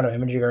using this kind of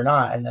imagery or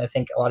not. And I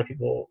think a lot of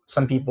people,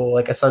 some people,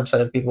 like a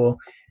subset of people,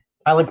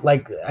 I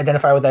like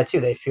identify with that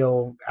too. They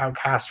feel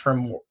outcast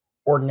from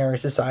ordinary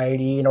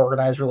society and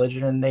organized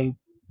religion, and they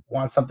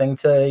want something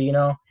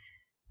to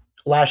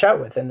lash out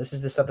with. And this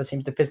is the stuff that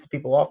seems to piss the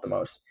people off the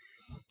most.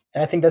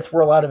 And I think that's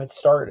where a lot of it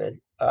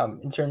started,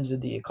 in terms of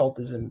the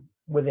occultism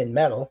within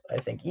metal. I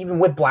think even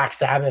with Black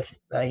Sabbath,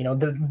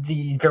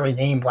 the very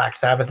name Black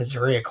Sabbath is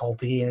very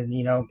occulty, and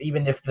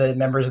even if the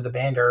members of the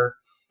band are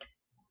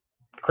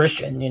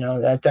Christian,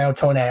 that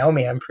Tony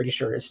Iommi, I'm pretty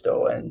sure is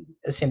still, and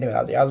the same thing with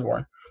Ozzy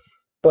Osbourne.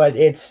 But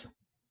it's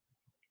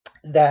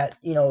that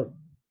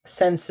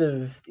sense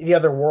of the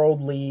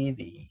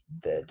otherworldly,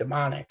 the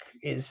demonic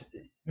is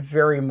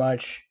very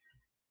much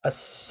a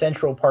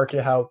central part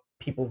to how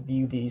people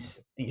view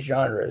these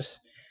genres.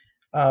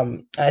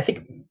 I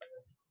think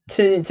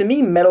to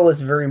me, metal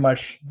is very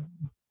much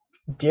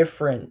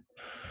different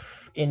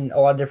in a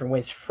lot of different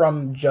ways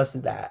from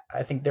just that.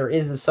 I think there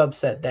is a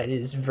subset that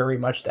is very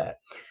much that,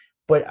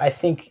 but I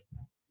think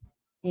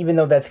even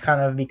though that's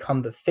kind of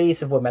become the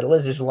face of what metal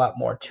is, there's a lot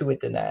more to it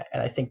than that,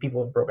 and I think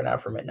people have broken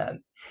out from it now.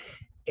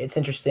 It's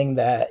interesting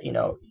that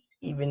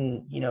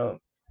even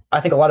I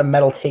think a lot of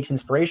metal takes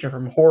inspiration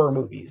from horror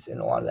movies, and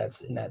a lot of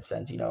that's in that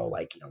sense.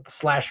 Like the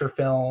slasher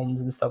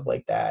films and stuff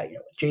like that.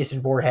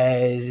 Jason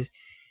Voorhees,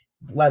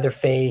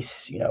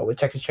 Leatherface, with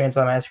Texas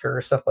Chainsaw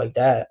Massacre, stuff like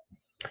that.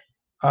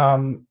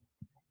 And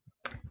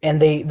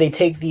they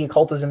take the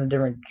occultism in a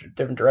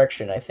different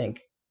direction. I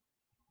think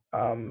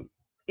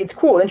it's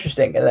cool,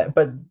 interesting,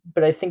 but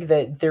I think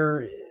that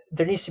there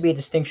needs to be a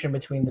distinction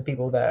between the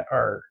people that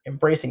are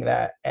embracing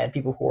that and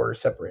people who are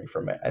separating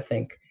from it. I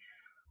think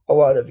a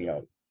lot of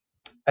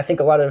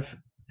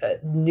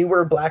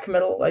newer black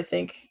metal, I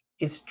think,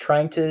 is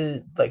trying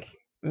to, like,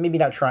 maybe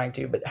not trying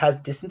to, but has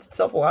distanced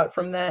itself a lot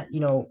from that.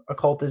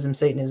 Occultism,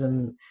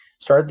 Satanism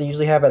started. They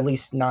usually have at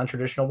least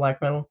non-traditional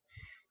black metal.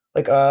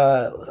 Like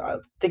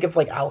think of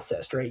like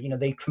Alcest, right?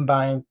 They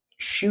combine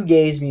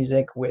shoegaze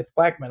music with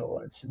black metal.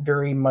 It's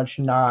very much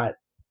not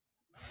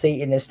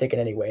satanistic in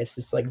any way. It's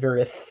just like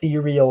very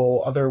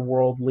ethereal,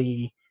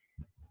 otherworldly,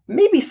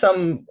 maybe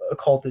some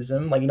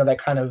occultism, like that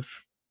kind of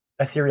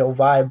ethereal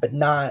vibe, but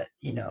not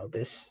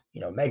this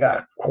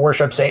mega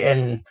worship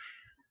Satan,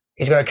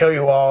 he's gonna kill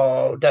you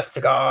all, death to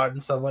God,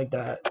 and stuff like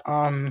that.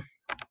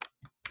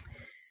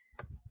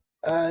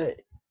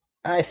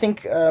 I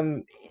think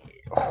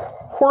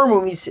horror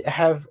movies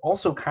have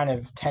also kind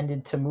of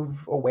tended to move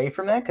away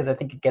from that, because I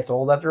think it gets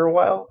old after a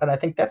while, and I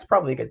think that's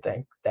probably a good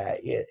thing, that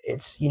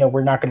it's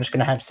we're not just going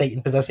to have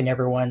Satan possessing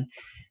everyone.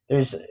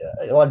 There's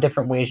a lot of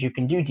different ways you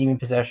can do demon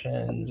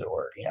possessions,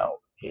 or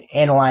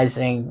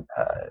analyzing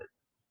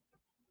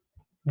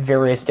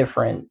various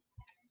different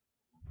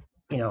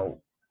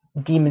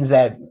demons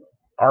that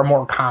are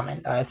more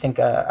common. I think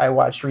I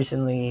watched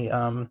recently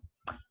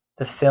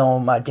the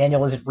film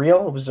Daniel Is It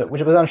Real,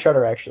 which was on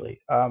Shudder, actually.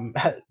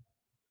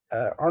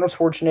 Arnold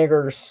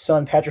Schwarzenegger's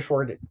son, Patrick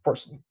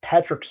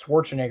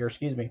Schwarzenegger,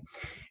 excuse me,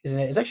 is in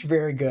it. It's actually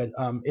very good.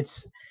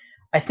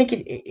 I think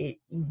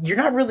you're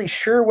not really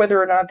sure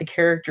whether or not the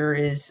character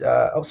is.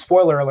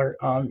 Spoiler alert.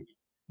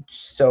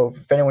 So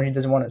if anyone who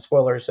doesn't want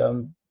spoilers,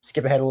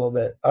 skip ahead a little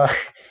bit.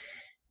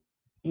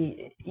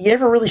 You're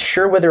never really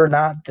sure whether or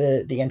not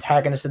the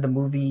antagonist of the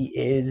movie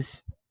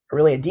is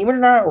really a demon or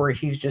not, or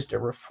he's just a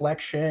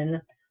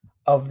reflection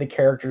of the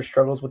character's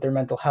struggles with their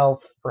mental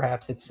health.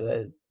 Perhaps it's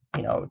a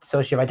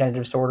dissociative identity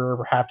disorder, or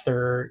perhaps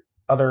their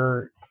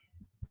other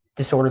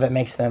disorder that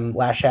makes them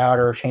lash out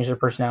or change their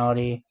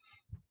personality.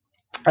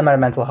 I'm not a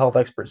mental health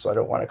expert, so I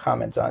don't want to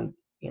comment on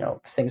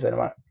things that I'm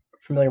not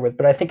familiar with.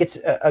 But I think it's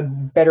a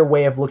better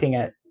way of looking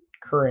at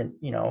current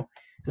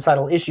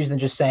societal issues than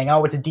just saying,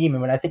 oh, it's a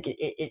demon. And I think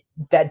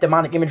that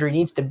demonic imagery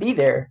needs to be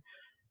there,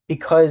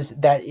 because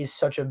that is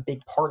such a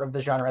big part of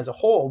the genre as a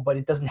whole. But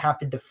it doesn't have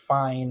to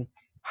define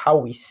how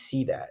we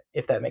see that,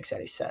 if that makes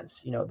any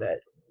sense.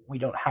 That we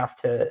don't have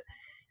to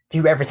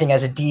view everything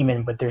as a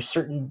demon, but there's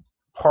certain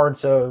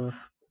parts of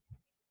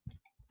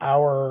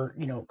our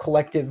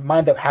collective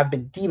mind that have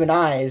been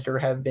demonized or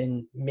have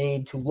been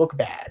made to look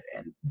bad,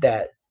 and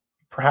that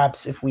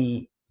perhaps if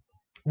we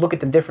look at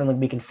them differently,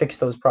 we can fix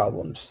those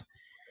problems.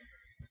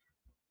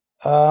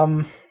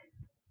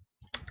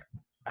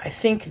 I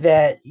think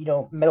that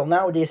metal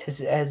nowadays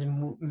has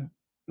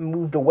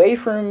moved away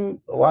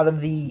from a lot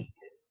of the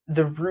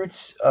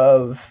roots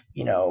of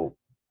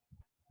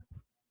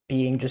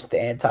being just the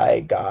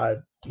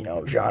anti-god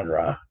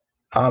genre,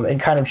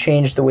 and kind of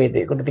changed the way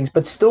they look at things,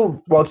 but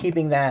still while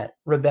keeping that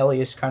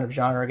rebellious kind of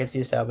genre against the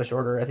established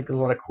order. I think there's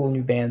a lot of cool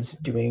new bands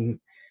doing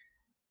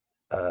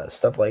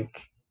stuff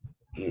like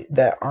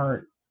that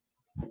aren't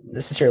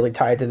necessarily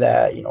tied to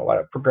that. A lot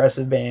of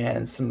progressive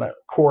bands, some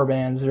core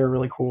bands that are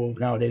really cool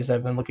nowadays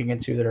I've been looking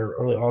into that are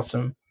really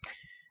awesome.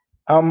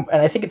 And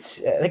I think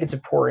it's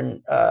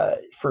important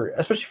for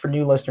especially for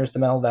new listeners to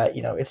know that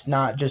it's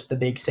not just the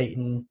big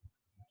Satan,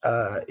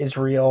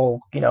 Israel,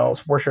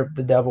 worship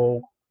the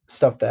devil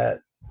stuff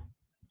that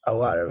a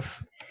lot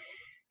of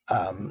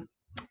um,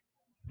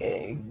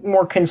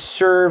 more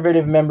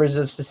conservative members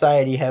of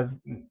society have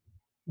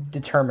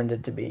determined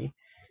it to be.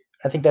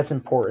 I think that's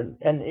important.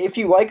 And if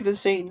you like the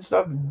Satan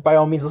stuff, by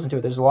all means listen to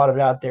it. There's a lot of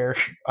it out there.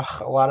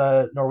 A lot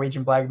of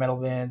Norwegian black metal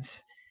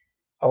bands,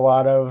 a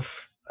lot of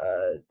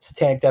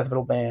satanic death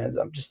metal bands.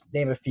 I'm just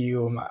name a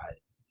few.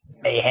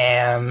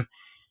 Mayhem,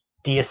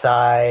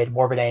 Deicide,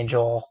 Morbid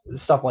Angel,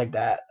 stuff like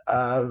that.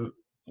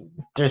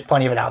 There's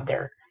plenty of it out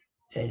there.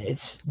 And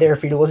it's there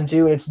for you to listen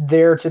to. It's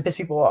there to piss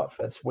people off.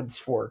 That's what it's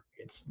for.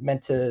 It's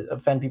meant to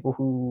offend people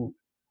who,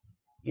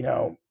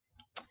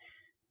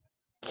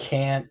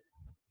 can't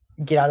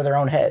get out of their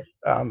own head.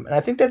 And I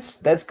think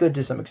that's good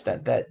to some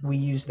extent that we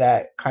use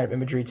that kind of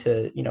imagery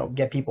to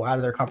get people out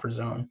of their comfort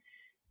zone,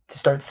 to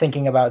start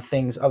thinking about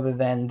things other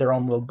than their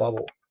own little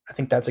bubble. I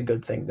think that's a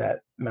good thing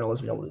that metal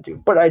has been able to do.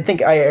 But I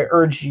think I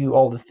urge you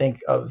all to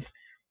think of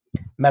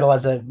metal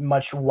as a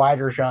much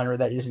wider genre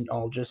that isn't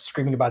all just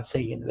screaming about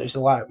Satan. There's a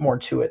lot more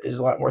to it. There's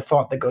a lot more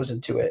thought that goes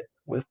into it.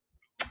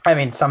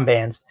 Some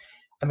bands.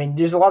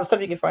 There's a lot of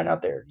stuff you can find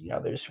out there.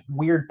 There's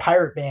weird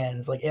pirate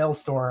bands like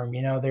Ailstorm.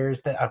 There's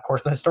of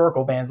course the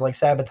historical bands like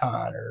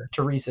Sabaton or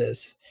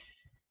Teresis.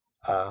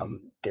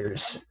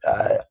 There's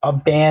a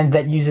band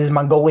that uses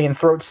Mongolian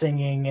throat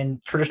singing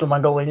and traditional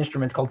Mongolian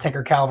instruments called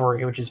Tinker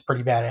Cavalry, which is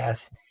pretty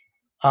badass.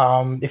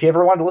 If you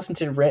ever wanted to listen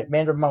to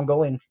random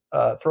Mongolian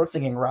throat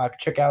singing rock,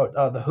 check out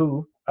the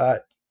Who.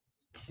 The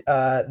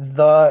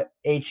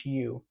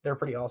HU. They're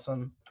pretty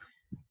awesome.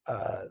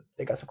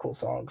 They got some cool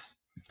songs,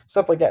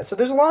 stuff like that. So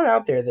there's a lot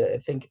out there that I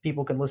think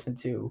people can listen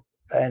to,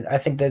 and I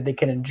think that they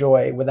can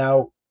enjoy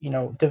without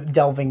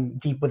delving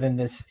deep within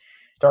this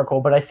dark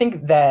hole. But I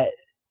think that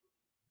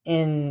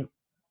in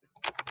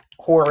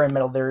horror and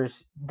metal,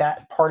 there's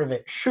that part of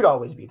it should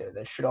always be there.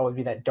 There should always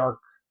be that dark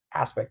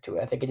aspect to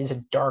it. I think it is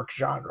a dark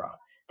genre.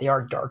 They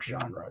are dark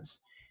genres.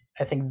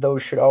 I think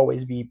those should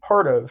always be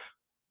part of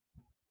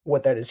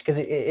what that is, because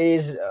it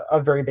is a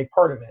very big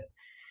part of it.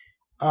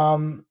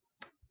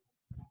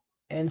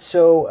 And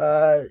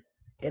so,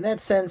 in that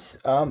sense,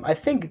 I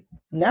think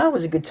now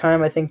is a good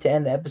time, I think, to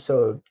end the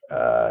episode,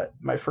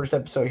 my first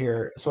episode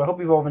here. So I hope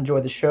you've all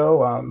enjoyed the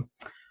show.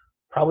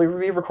 Probably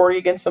be recording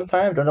again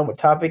sometime. Don't know what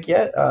topic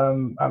yet.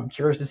 I'm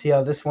curious to see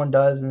how this one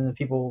does, and if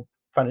people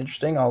find it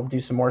interesting, I'll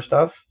do some more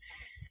stuff.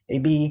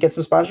 Maybe get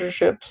some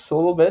sponsorships a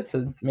little bit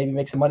to maybe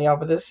make some money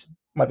off of this.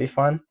 Might be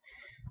fun.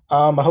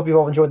 I hope you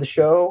all enjoyed the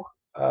show.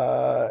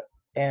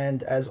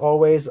 And as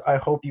always, I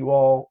hope you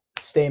all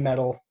stay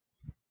metal,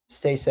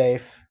 stay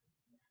safe.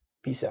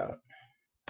 Peace out.